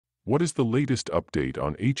What is the latest update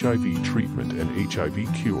on HIV treatment and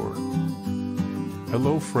HIV cure?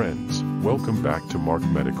 Hello friends, welcome back to Mark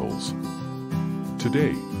Medicals.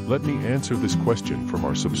 Today, let me answer this question from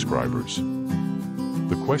our subscribers.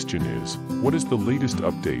 The question is, what is the latest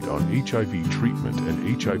update on HIV treatment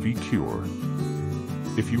and HIV cure?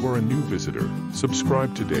 If you are a new visitor,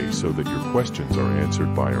 subscribe today so that your questions are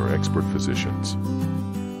answered by our expert physicians.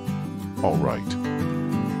 Alright.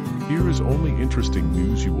 Here is only interesting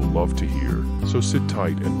news you will love to hear, so sit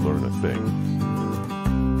tight and learn a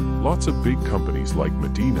thing. Lots of big companies like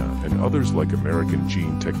Medina and others like American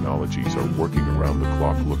Gene Technologies are working around the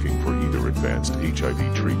clock looking for either advanced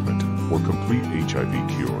HIV treatment or complete HIV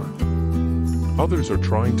cure. Others are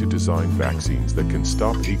trying to design vaccines that can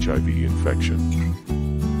stop HIV infection.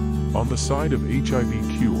 On the side of HIV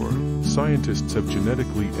cure, scientists have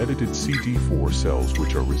genetically edited CD4 cells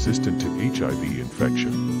which are resistant to HIV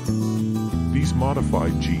infection. These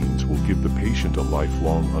modified genes will give the patient a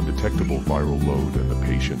lifelong undetectable viral load and the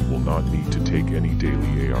patient will not need to take any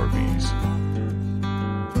daily ARVs.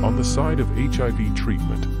 On the side of HIV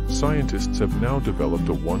treatment, scientists have now developed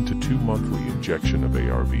a 1 to 2 monthly injection of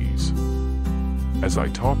ARVs. As I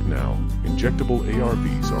talk now, injectable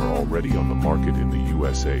ARVs are already on the market in the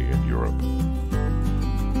USA and Europe.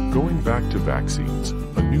 Going back to vaccines,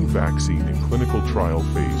 a new vaccine in clinical trial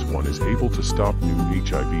phase 1 is able to stop new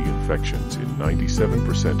HIV infections in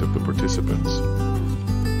 97% of the participants.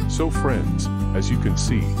 So friends, as you can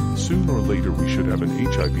see, sooner or later we should have an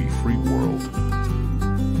HIV-free world.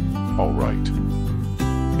 Alright.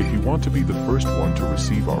 If you want to be the first one to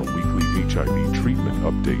receive our weekly HIV treatment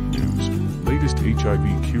update news, latest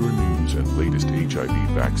HIV cure news and latest HIV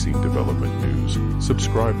vaccine development news,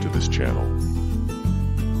 subscribe to this channel.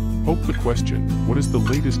 Hope the question, what is the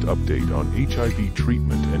latest update on HIV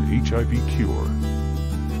treatment and HIV cure,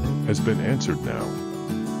 has been answered now.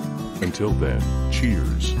 Until then,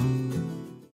 cheers.